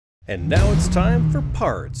And now it's time for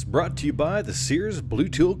Parts, brought to you by the Sears Blue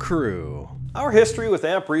Tool crew. Our history with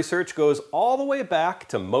amp research goes all the way back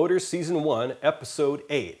to Motorz Season 1, Episode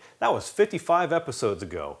 8. That was 55 episodes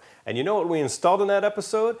ago. And you know what we installed in that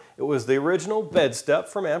episode? It was the original BedStep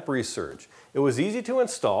from Amp Research. It was easy to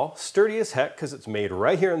install, sturdy as heck because it's made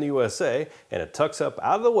right here in the USA, and it tucks up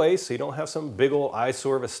out of the way so you don't have some big old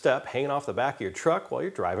eyesore of a step hanging off the back of your truck while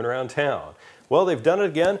you're driving around town. Well, they've done it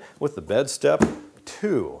again with the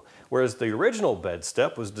BedStep2. Whereas the original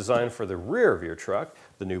BedStep was designed for the rear of your truck,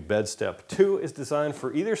 the new BedStep2 is designed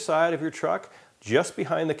for either side of your truck, just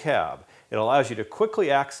behind the cab. It allows you to quickly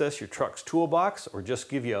access your truck's toolbox or just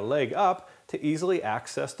give you a leg up to easily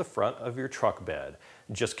access the front of your truck bed.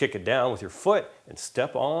 Just kick it down with your foot and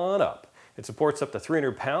step on up. It supports up to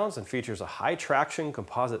 300 pounds and features a high traction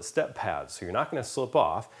composite step pad, so you're not going to slip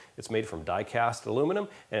off. It's made from die-cast aluminum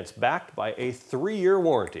and it's backed by a 3-year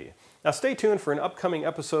warranty. Now stay tuned for an upcoming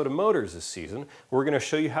episode of Motorz this season. We're going to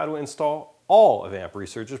show you how to install all of Amp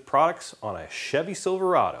Research's products on a Chevy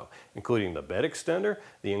Silverado, including the bed extender,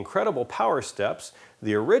 the incredible power steps,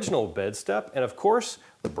 the original BedStep, and of course,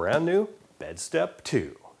 the brand new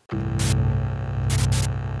BedStep2.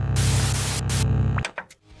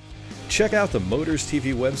 Check out the Motorz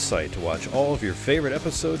TV website to watch all of your favorite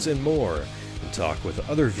episodes and more, and talk with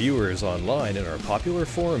other viewers online in our popular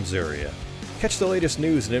forums area. Catch the latest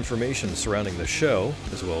news and information surrounding the show,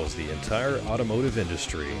 as well as the entire automotive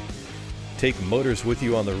industry. Take Motorz with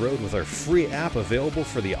you on the road with our free app available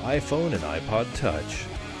for the iPhone and iPod Touch,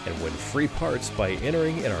 and win free parts by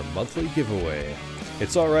entering in our monthly giveaway.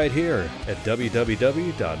 It's all right here at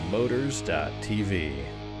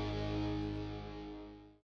www.motorz.tv.